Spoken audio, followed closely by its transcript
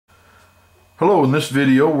Hello, in this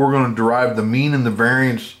video we're going to derive the mean and the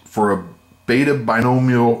variance for a beta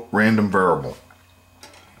binomial random variable.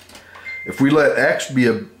 If we let x be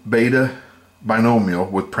a beta binomial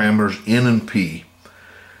with parameters n and p,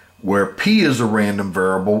 where p is a random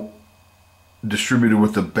variable distributed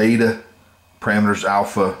with the beta parameters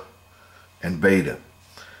alpha and beta.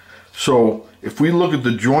 So if we look at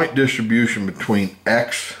the joint distribution between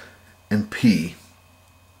x and p,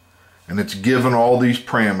 and it's given all these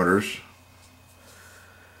parameters,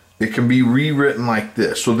 it can be rewritten like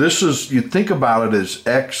this. So this is, you think about it as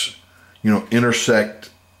x,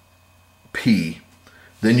 intersect p.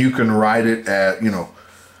 Then you can write it at,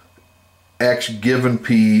 x given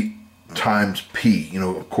p times p,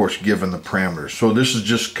 of course, given the parameters. So this is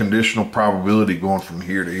just conditional probability going from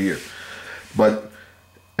here to here.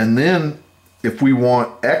 And then if we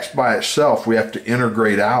want x by itself, we have to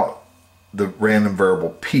integrate out the random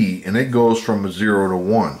variable p, and it goes from a 0 to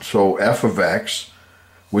 1. So f of x,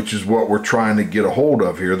 which is what we're trying to get a hold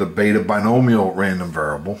of here, the beta binomial random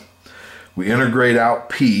variable. We integrate out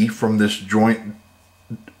p from this joint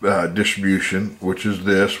distribution, which is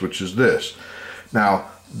this. Now,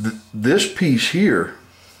 this piece here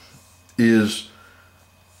is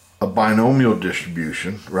a binomial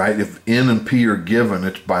distribution, right? If n and p are given,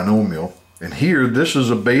 it's binomial. And here, this is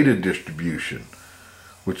a beta distribution,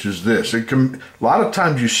 which is this. A lot of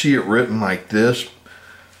times you see it written like this: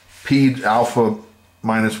 p alpha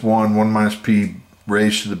minus 1, 1 minus p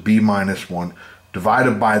raised to the b minus 1,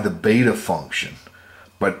 divided by the beta function.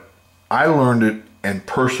 But I learned it and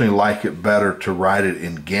personally like it better to write it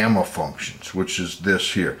in gamma functions, which is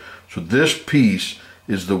this here. So this piece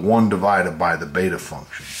is the 1 divided by the beta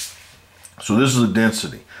function. So this is the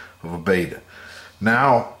density of a beta.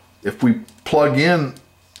 Now, if we plug in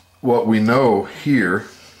what we know here,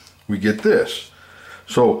 we get this.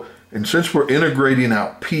 So, and since we're integrating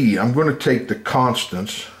out p, I'm going to take the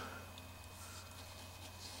constants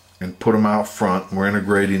and put them out front, and we're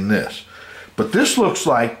integrating this. But this looks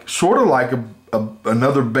like, sort of like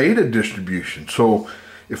another beta distribution. So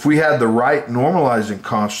if we had the right normalizing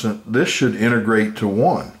constant, this should integrate to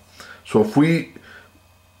 1. So if we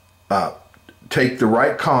take the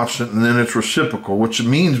right constant and then its reciprocal, which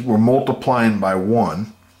means we're multiplying by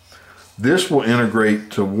 1, this will integrate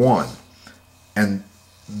to 1. And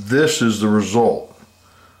this is the result.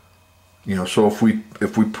 So if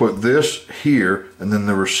we put this here and then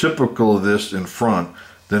the reciprocal of this in front,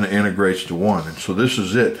 then it integrates to 1. And so this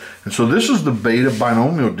is it. And so this is the beta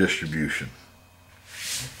binomial distribution.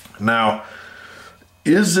 Now,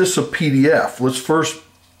 is this a PDF? Let's first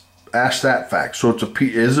ask that fact. So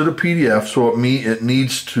is it a PDF? So it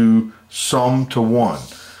needs to sum to 1.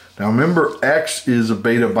 Now remember, x is a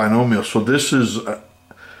beta binomial, so this is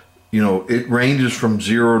it ranges from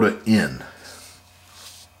 0 to n.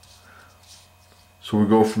 So we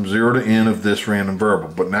go from 0 to n of this random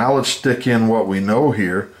variable. But now let's stick in what we know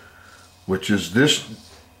here, which is this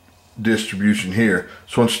distribution here.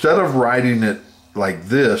 So instead of writing it like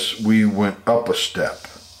this, we went up a step,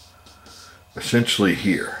 essentially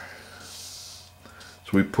here.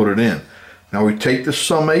 So we put it in. Now we take the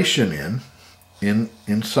summation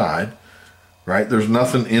inside, right? There's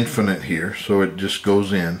nothing infinite here, so it just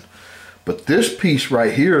goes in. But this piece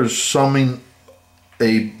right here is summing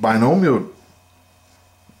a binomial,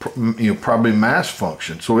 probably mass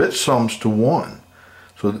function. So it sums to 1.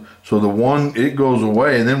 So the 1, it goes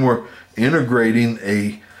away, and then we're integrating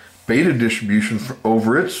a beta distribution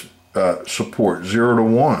over its support, 0 to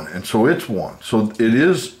 1. And so it's 1. So it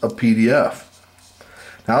is a PDF.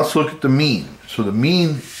 Now let's look at the mean. So the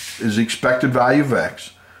mean is the expected value of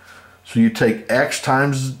x. So you take x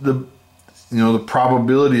times the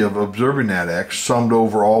probability of observing that x summed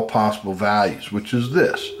over all possible values, which is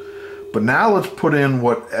this. But now let's put in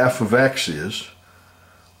what f of x is,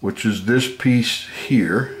 which is this piece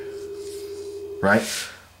here, right?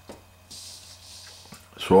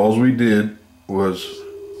 So all we did was,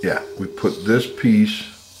 we put this piece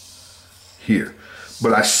here.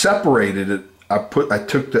 But I separated it. I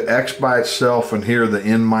took the x by itself, and here the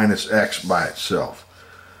n minus x by itself.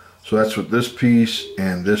 So that's what this piece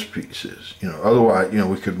and this piece is. Otherwise,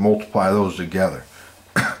 we could multiply those together.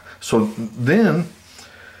 So then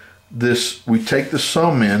we take the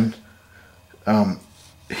sum in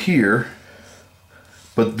here,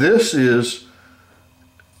 but this is,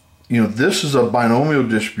 this is a binomial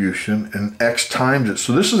distribution, and x times it.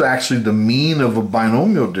 So this is actually the mean of a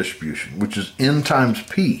binomial distribution, which is n times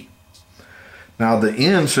p. Now the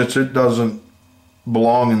n, since it doesn't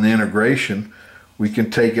belong in the integration, we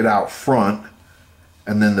can take it out front,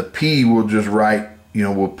 and then the p we'll just write,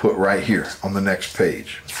 we'll put right here on the next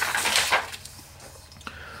page.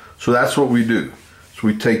 So that's what we do. So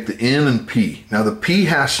we take the n and p. Now the p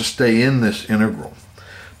has to stay in this integral.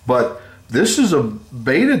 But this is a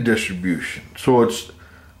beta distribution. So it's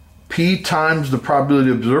p times the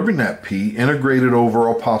probability of observing that p integrated over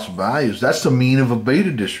all possible values. That's the mean of a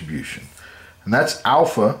beta distribution. And that's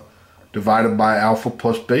alpha divided by alpha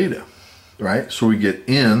plus beta, right? So we get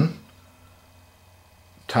n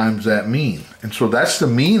times that mean. And so that's the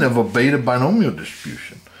mean of a beta binomial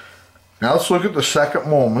distribution. Now let's look at the second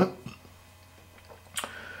moment,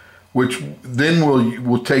 which then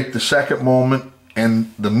we'll take the second moment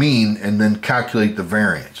and the mean and then calculate the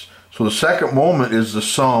variance. So the second moment is the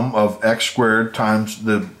sum of x squared times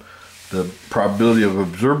the probability of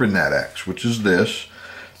observing that x, which is this.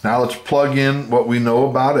 Now let's plug in what we know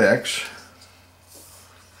about x.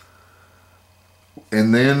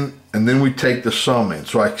 And then we take the sum in.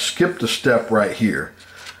 So I skipped a step right here,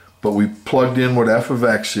 but we plugged in what f of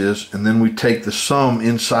x is, and then we take the sum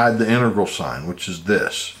inside the integral sign, which is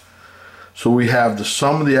this. So we have the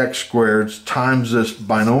sum of the x squareds times this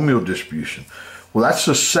binomial distribution. Well, that's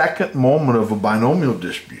the second moment of a binomial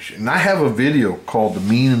distribution. And I have a video called The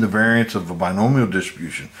Mean and the Variance of a Binomial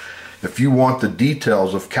Distribution if you want the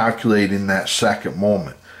details of calculating that second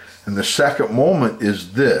moment. And the second moment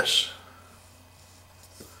is this.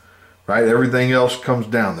 Right? Everything else comes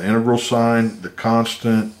down. The integral sign, the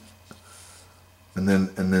constant, and then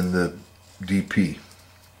the dp.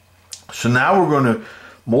 So now we're going to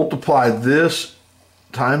multiply this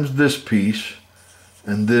times this piece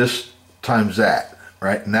and this times that,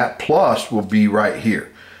 right? And that plus will be right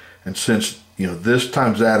here. And since, you know, this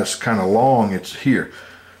times that is kind of long, it's here.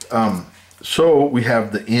 So we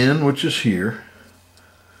have the n, which is here.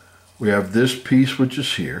 We have this piece, which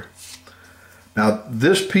is here. Now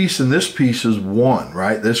this piece and this piece is 1,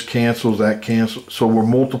 right? This cancels, that cancels. So we're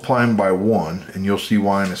multiplying by 1, and you'll see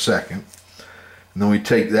why in a second. And then we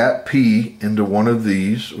take that p into one of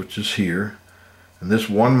these, which is here, and this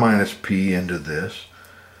 1 minus p into this.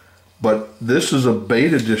 But this is a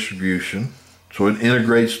beta distribution, so it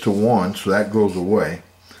integrates to 1, so that goes away.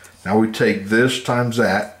 Now we take this times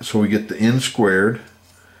that, so we get the n squared,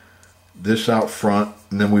 this out front,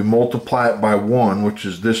 and then we multiply it by 1, which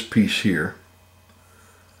is this piece here.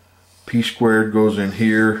 P squared goes in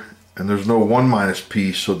here, and there's no 1 minus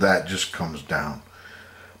p, so that just comes down.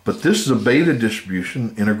 But this is a beta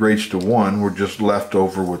distribution, integrates to 1, we're just left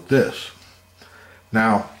over with this.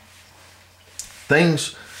 Now,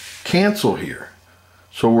 things cancel here.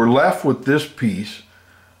 So we're left with this piece,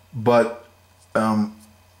 but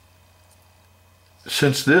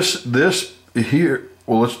since this here,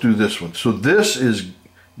 well, let's do this one. So this is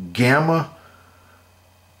gamma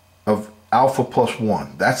of alpha plus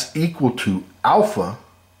 1. That's equal to alpha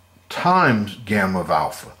times gamma of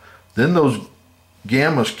alpha. Then those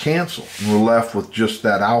gammas cancel, and we're left with just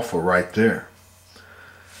that alpha right there.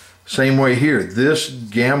 Same way here. This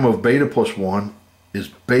gamma of beta plus 1 is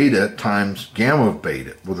beta times gamma of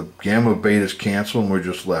beta. Well, the gamma of betas cancel, and we're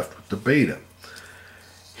just left with the beta.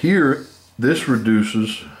 Here, this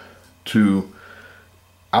reduces to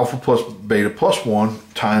alpha plus beta plus 1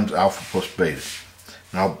 times alpha plus beta.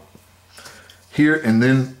 Now, here, and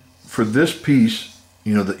then for this piece,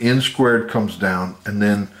 you know, the n squared comes down, and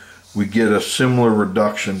then we get a similar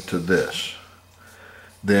reduction to this.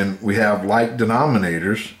 Then we have like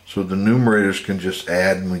denominators, so the numerators can just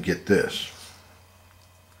add, and we get this.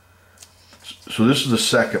 So this is the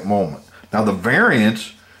second moment. Now the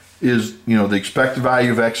variance is, you know, the expected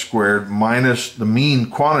value of x squared minus the mean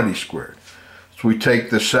quantity squared. So we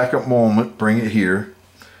take the second moment, bring it here,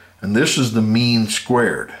 and this is the mean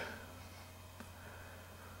squared.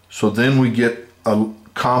 So then we get a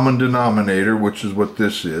common denominator, which is what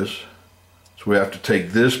this is. So we have to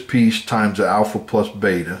take this piece times the alpha plus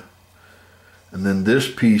beta, and then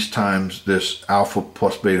this piece times this alpha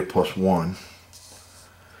plus beta plus 1.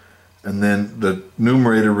 And then the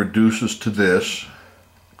numerator reduces to this.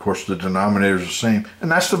 Of course, the denominator is the same.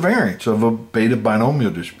 And that's the variance of a beta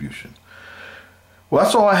binomial distribution. Well,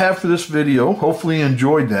 that's all I have for this video. Hopefully you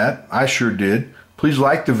enjoyed that. I sure did. Please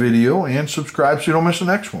like the video and subscribe so you don't miss the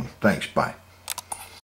next one. Thanks. Bye.